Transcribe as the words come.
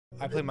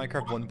I play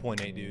Minecraft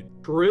 1.8,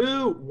 dude.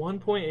 True.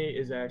 1.8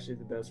 is actually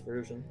the best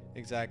version.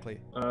 Exactly.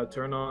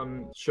 Turn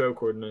on show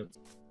coordinates.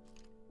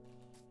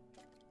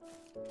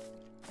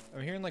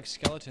 I'm hearing like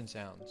skeleton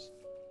sounds.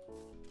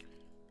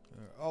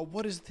 Oh,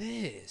 what is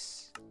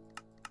this?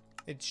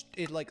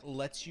 It like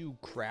lets you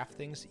craft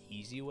things the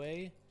easy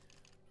way.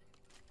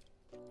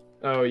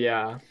 Oh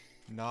yeah.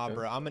 Nah,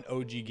 bro, I'm an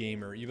OG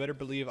gamer. You better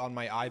believe on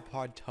my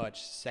iPod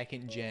Touch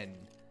 2nd gen,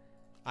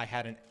 I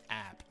had an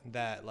app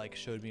that like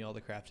showed me all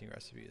the crafting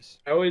recipes.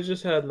 I always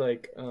just had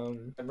like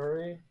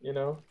memory, you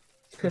know.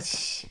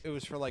 It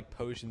was for like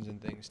potions and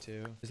things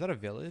too. Is that a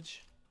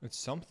village? It's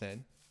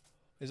something.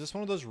 Is this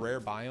one of those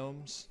rare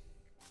biomes?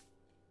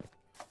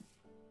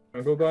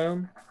 Jungle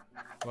biome?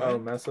 What? Oh,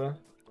 Mesa.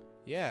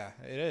 Yeah,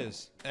 it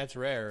is. That's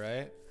rare,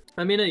 right?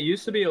 I mean, it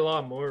used to be a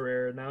lot more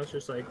rare. Now it's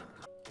just like.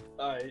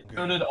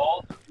 So did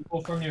all the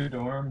people from your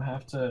dorm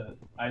have to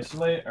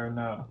isolate or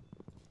no?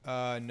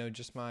 No,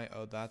 just my.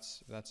 Oh,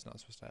 that's not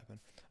supposed to happen.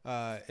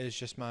 It's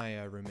just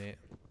my roommate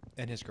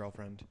and his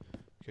girlfriend,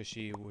 because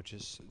she would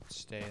just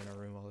stay in our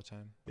room all the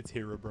time. It's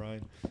Hero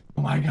Brian.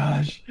 Oh my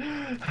gosh.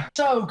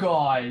 So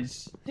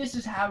guys, this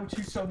is how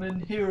to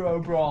summon Hero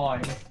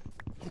Brian.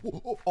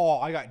 Oh,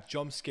 I got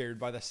jump scared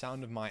by the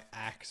sound of my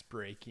axe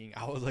breaking.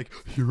 I was like,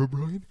 Hero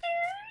Brian?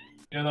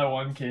 You know that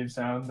one cave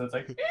sound that's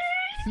like.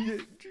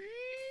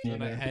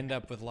 And I end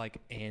up with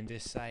like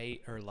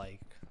andesite or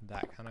like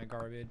that kind of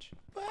garbage.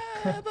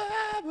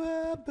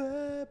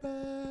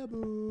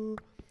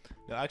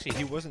 No, actually,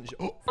 he wasn't.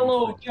 Oh,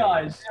 Hello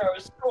guys, there are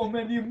so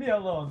many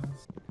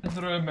melons. And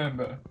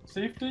remember,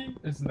 safety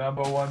is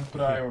 #1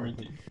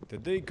 priority.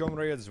 Today,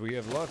 comrades, we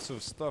have lots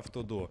of stuff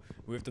to do.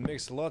 We have to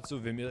mix lots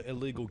of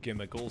illegal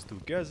chemicals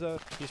together.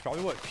 He's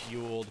probably what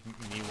fueled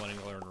me wanting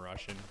to learn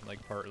Russian,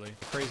 like partly.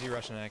 Crazy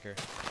Russian hacker.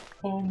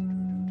 All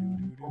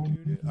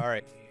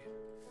right.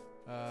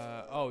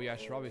 Oh yeah, I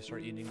should probably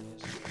start eating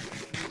these.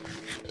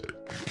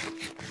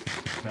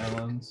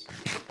 Melons.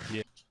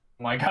 Yeah.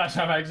 Oh my gosh,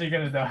 I'm actually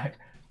gonna die.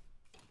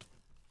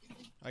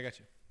 I got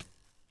you.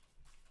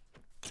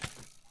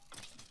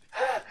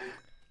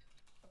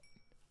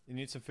 You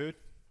need some food?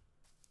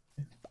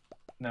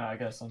 No, I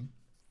got some.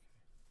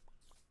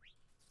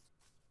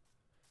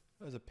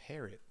 That was a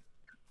parrot.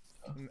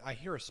 I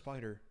hear a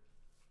spider.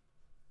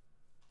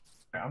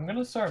 I'm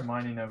gonna start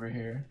mining over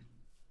here.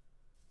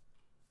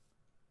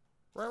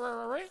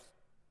 Right.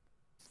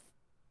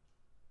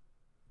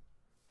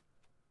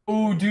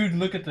 Oh, dude,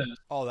 look at this.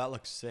 Oh, that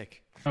looks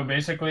sick. So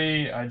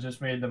basically, I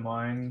just made the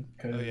mine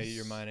because. Oh yeah,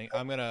 you're mining.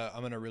 I'm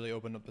gonna really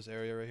open up this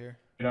area right here.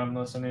 I'm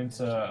listening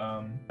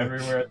to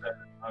everywhere at that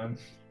time.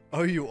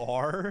 Oh, you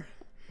are?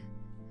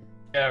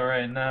 Yeah,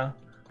 right now.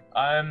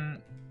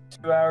 I'm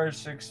 2 hours,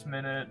 6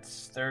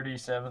 minutes,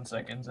 37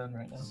 seconds in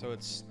right now. So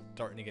it's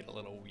starting to get a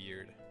little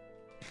weird.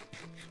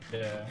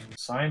 Yeah.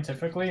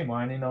 Scientifically,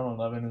 mining on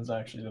 11 is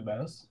actually the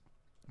best.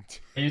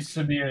 I used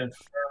to be a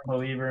firm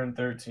believer in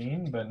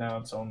 13, but now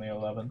it's only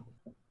 11.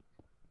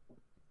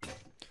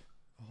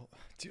 Oh,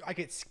 dude, I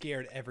get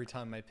scared every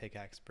time my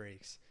pickaxe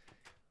breaks.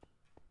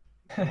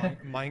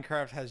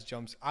 Minecraft has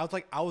jumps. I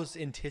was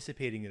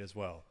anticipating it as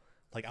well.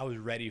 Like I was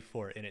ready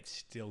for it, and it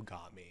still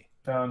got me.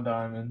 Found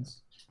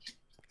diamonds.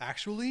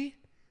 Actually?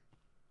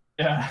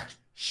 Yeah.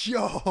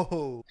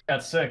 Yo!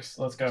 Got 6.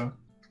 Let's go.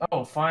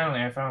 Oh,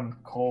 finally, I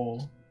found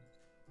coal.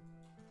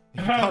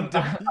 You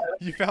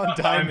found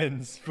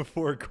diamonds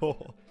before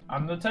coal.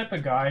 I'm the type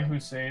of guy who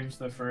saves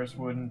the first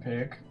wooden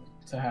pick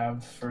to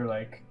have for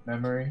like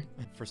memory.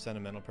 For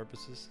sentimental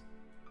purposes?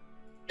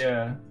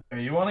 Yeah.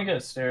 You want to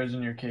get stairs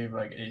in your cave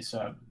like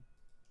ASAP.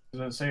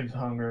 Because it saves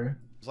hunger.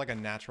 There's like a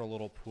natural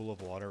little pool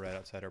of water right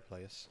outside our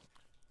place.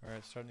 Alright,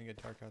 it's starting to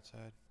get dark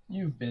outside.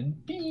 You've been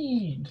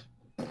beaned.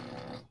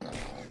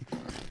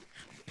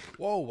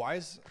 Whoa, why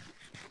is...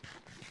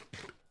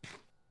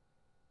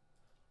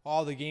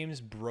 Oh, the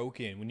game's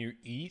broken. When you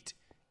eat,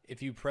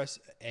 if you press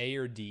A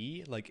or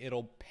D, like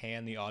it'll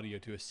pan the audio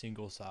to a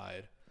single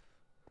side.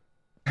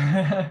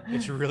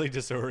 It's really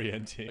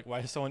disorienting.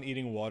 Why is someone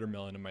eating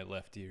watermelon in my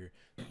left ear?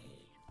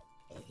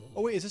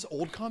 Oh wait, is this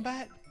old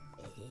combat?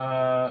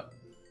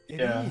 It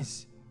yeah.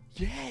 is.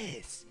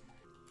 Yes.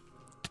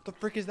 What the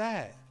frick is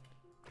that?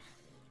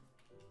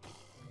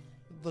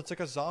 It looks like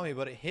a zombie,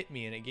 but it hit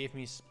me and it gave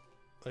me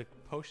like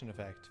potion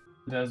effect.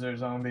 Desert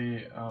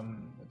zombie,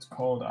 it's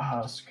called a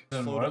husk.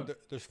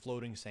 There's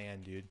floating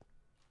sand, dude.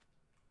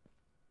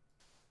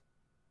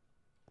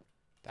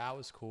 That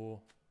was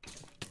cool.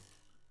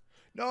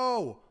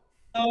 No!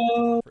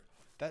 Oh.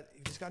 That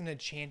you just got an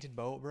enchanted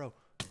boat, bro.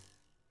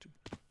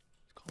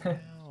 Calm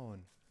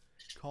down.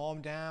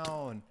 Calm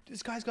down.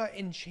 This guy's got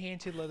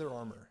enchanted leather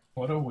armor.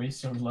 What a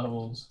waste of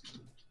levels.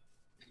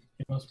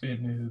 He must be a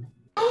noob.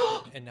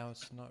 And now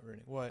it's not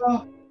running. What?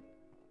 Oh.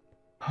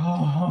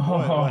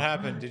 What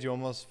happened? Did you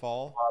almost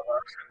fall?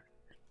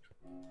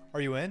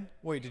 Are you in?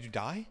 Wait, did you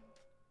die?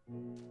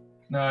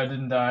 No, I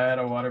didn't die. I had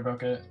a water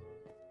bucket.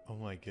 Oh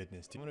my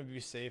goodness. Do you want to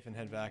be safe and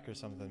head back or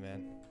something,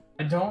 man?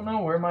 I don't know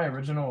where my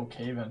original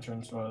cave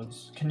entrance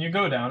was. Can you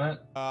go down it?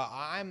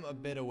 I'm a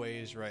bit a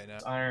ways right now.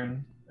 It's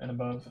iron and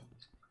above.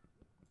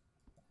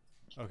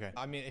 Okay.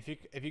 I mean,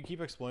 if you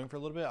keep exploring for a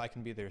little bit, I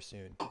can be there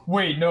soon.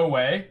 Wait, no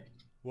way.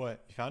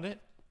 What? You found it?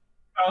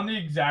 Found the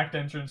exact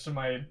entrance to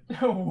my.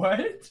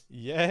 What?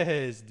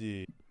 Yes,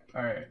 dude.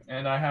 All right,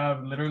 and I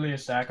have literally a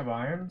stack of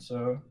iron.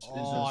 So.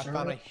 Oh, I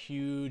found a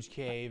huge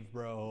cave,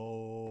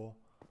 bro.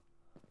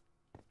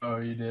 Oh,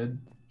 you did.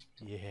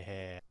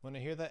 Yeah. When I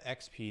hear that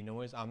XP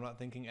noise, I'm not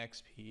thinking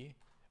XP.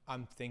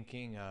 I'm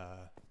thinking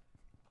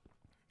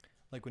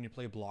like when you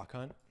play Block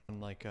Hunt on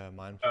like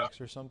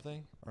Mineplex or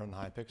something, or on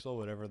Hypixel,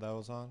 whatever that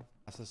was on.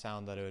 That's the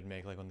sound that it would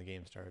make like when the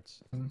game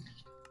starts.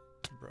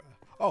 Bruh.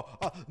 Oh,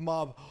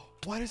 mob.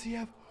 Why does he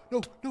have?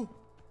 No, no.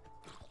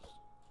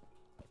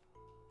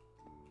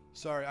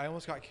 Sorry, I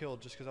almost got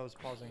killed just because I was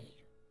pausing.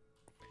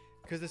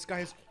 Because this guy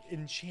has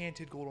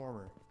enchanted gold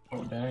armor.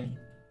 Oh dang.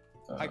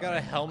 I got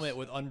a helmet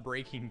with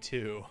unbreaking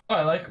too. Oh,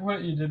 I like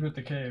what you did with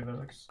the cave. It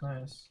looks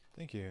nice.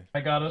 Thank you.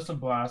 I got us a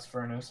blast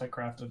furnace. I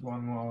crafted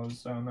one while I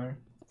was down there.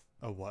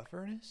 A what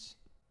furnace?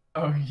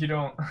 Oh, you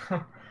don't.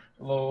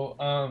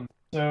 Lol.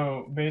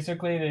 So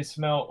basically, they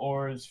smelt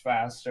ores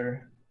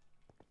faster.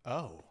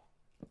 Oh.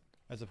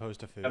 As opposed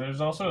to food. And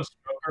there's also a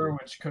smoker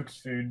which cooks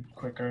food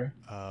quicker.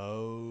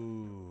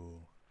 Oh.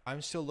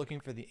 I'm still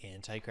looking for the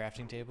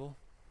anti-crafting table.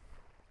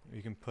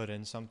 You can put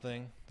in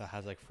something that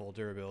has like full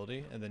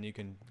durability, and then you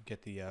can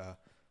get the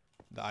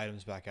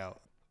items back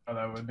out. Oh,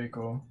 that would be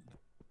cool.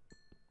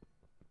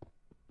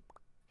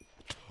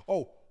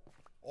 Oh,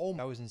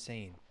 that was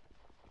insane.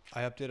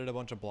 I updated a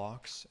bunch of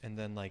blocks, and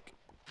then like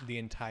the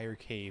entire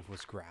cave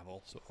was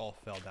gravel, so it all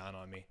fell down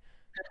on me.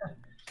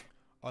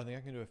 Oh, I think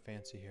I can do a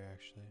fancy here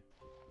actually.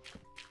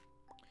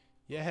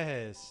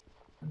 Yes.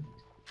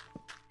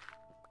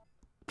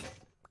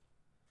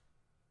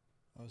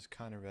 I was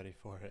kind of ready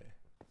for it.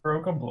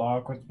 Broke a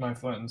block with my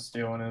flint and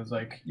steel, and it was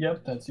like,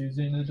 yep, that's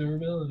using the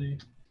durability.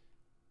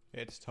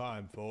 It's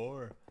time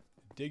for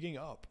digging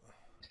up.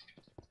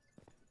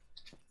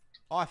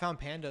 Oh, I found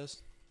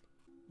pandas.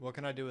 What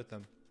can I do with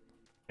them?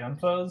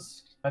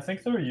 Panthas? I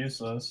think they're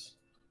useless.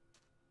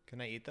 Can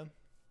I eat them?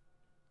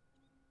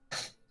 I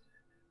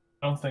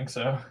don't think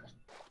so.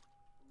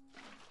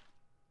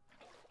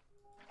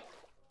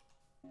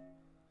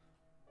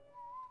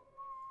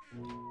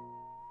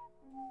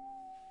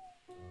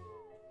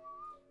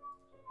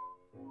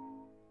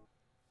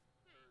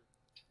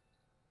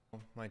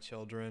 My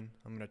children,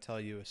 I'm gonna tell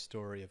you a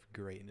story of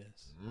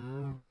greatness.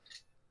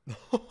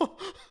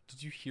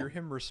 Did you hear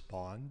him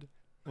respond?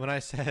 When I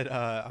said,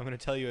 I'm gonna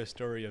tell you a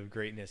story of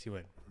greatness, he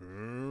went,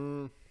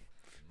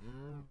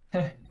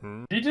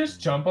 Did he just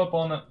jump up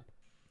on the...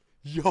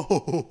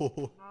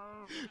 yo!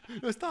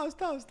 No, stop.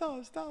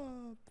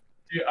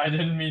 Dude, I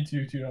didn't mean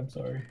to, dude, I'm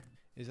sorry.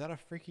 Is that a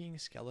freaking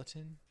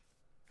skeleton?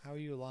 How are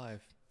you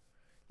alive?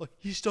 Look,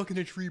 he's stuck in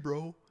a tree,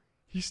 bro.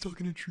 He's stuck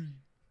in a tree.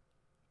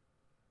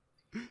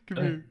 Come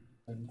here.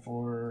 And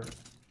for...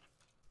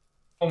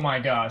 Oh my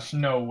gosh,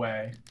 no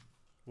way.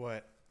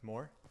 What?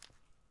 More?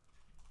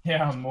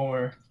 Yeah,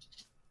 more.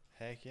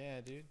 Heck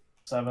yeah, dude.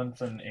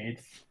 7th and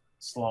 8th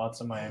slots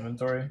in my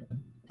inventory.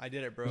 I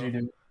did it, bro. What'd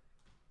you do?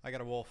 I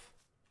got a wolf.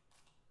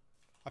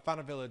 I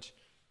found a village.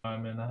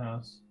 I'm in the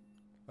house.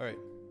 Alright.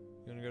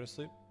 You wanna go to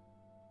sleep?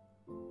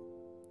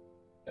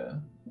 Yeah.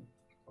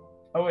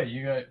 Oh wait,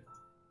 you got...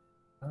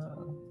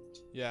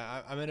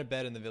 Yeah, I'm in a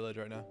bed in the village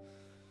right now.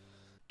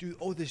 Dude,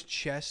 oh, this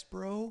chest,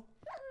 bro.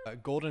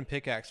 Golden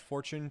pickaxe,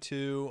 fortune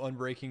 2,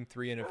 unbreaking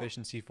 3, and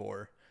efficiency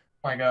 4.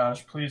 Oh my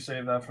gosh, please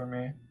save that for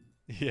me.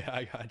 Yeah,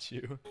 I got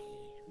you.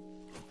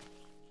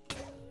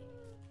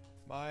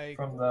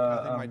 From the,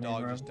 I think my main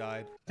dog room. just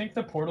died. I think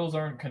the portals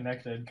aren't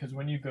connected, because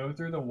when you go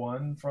through the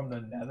one from the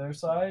nether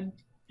side,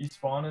 you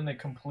spawn in a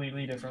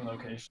completely different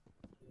location.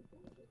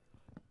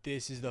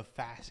 This is the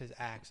fastest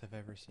axe I've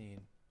ever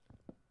seen.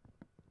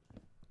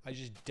 I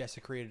just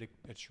desecrated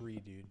a tree,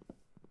 dude.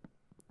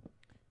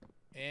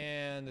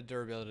 And the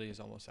durability is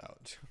almost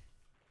out.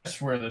 I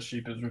swear this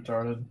sheep is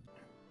retarded.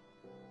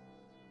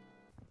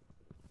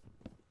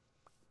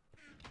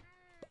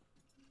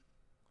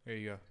 Here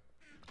you go.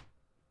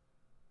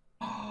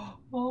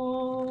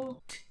 Oh.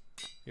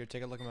 Here,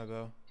 take a look at my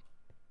bow.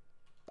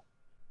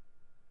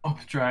 Oh,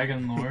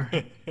 dragon lore.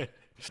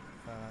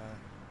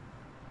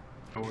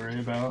 Don't worry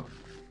about.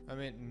 I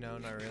mean, no,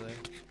 not really.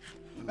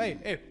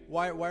 Hey,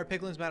 why are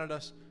piglins mad at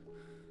us?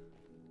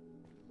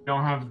 You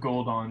don't have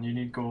gold on. You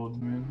need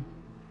gold, man.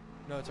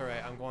 No, it's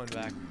alright. I'm going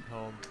back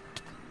home.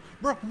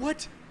 Bro,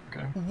 what?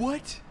 Okay.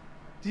 What?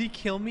 Did he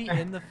kill me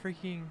in the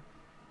freaking...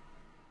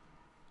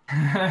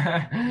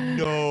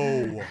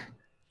 No.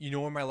 You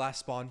know where my last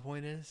spawn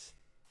point is?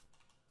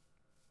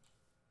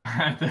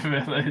 At the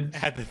village.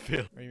 At the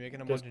village. Are you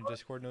making a bunch of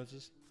Discord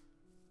notes?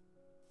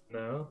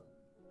 No.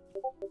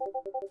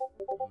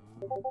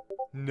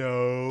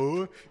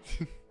 No.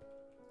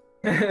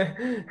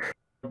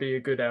 Be a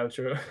good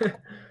outro.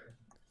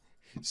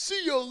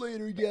 See y'all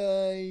later,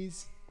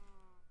 guys.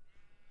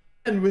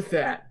 And with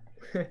that.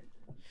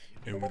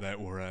 And with that,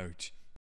 we're out.